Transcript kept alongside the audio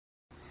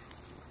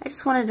I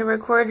just wanted to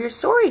record your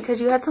story because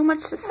you had so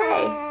much to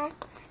say.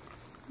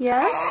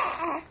 Yes?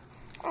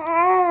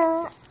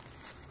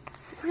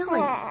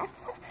 Really?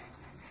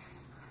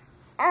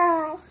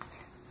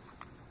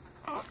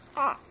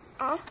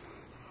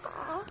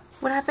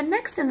 What happened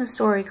next in the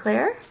story,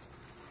 Claire?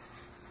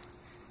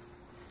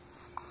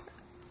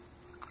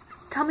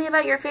 Tell me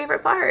about your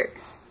favorite part.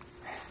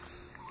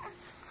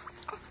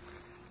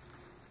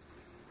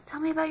 Tell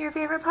me about your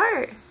favorite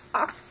part.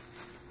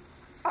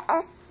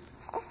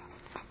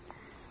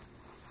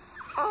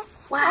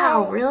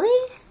 Wow,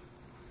 really?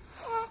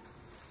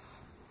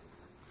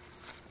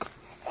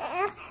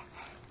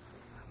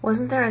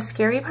 Wasn't there a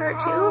scary part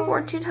too?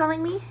 Weren't you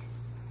telling me?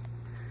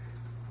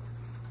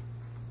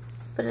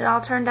 But it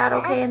all turned out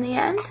okay in the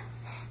end?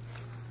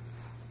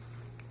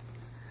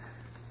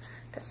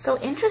 That's so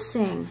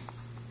interesting.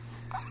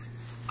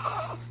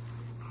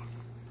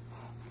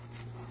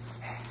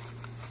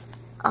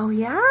 Oh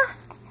yeah?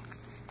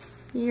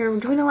 You're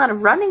doing a lot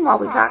of running while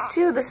we talk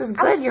too. This is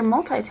good. You're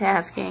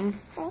multitasking.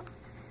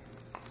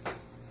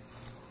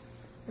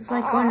 It's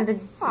like going to the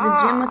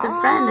gym with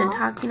a friend and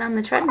talking on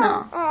the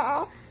treadmill.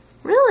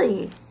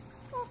 Really?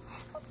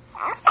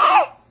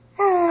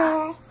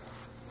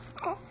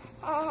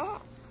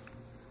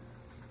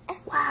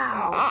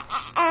 Wow.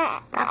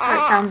 That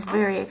part sounds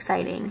very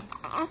exciting.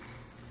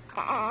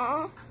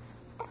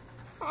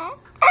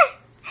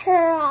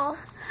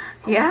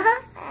 Yeah?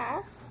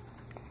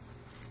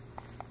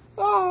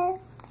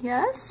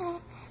 Yes?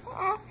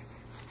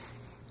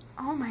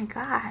 Oh my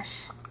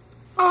gosh.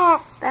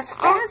 That's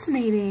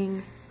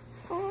fascinating.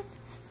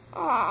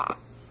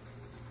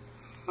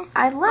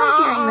 I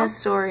love hearing this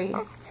story.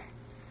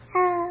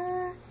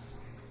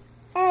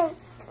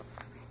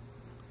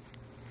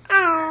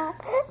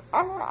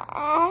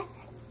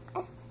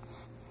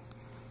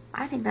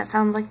 I think that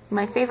sounds like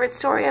my favorite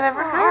story I've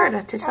ever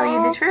heard, to tell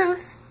you the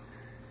truth.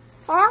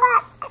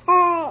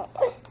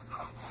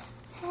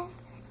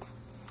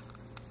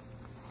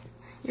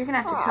 You're going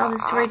to have to tell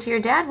this story to your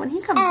dad when he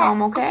comes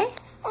home, okay?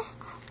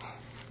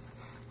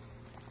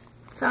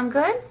 Sound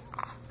good?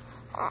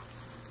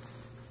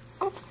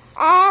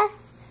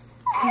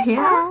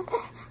 Yeah?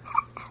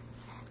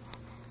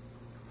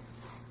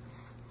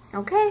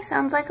 Okay,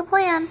 sounds like a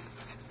plan.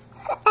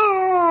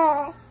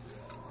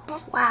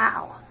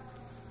 Wow.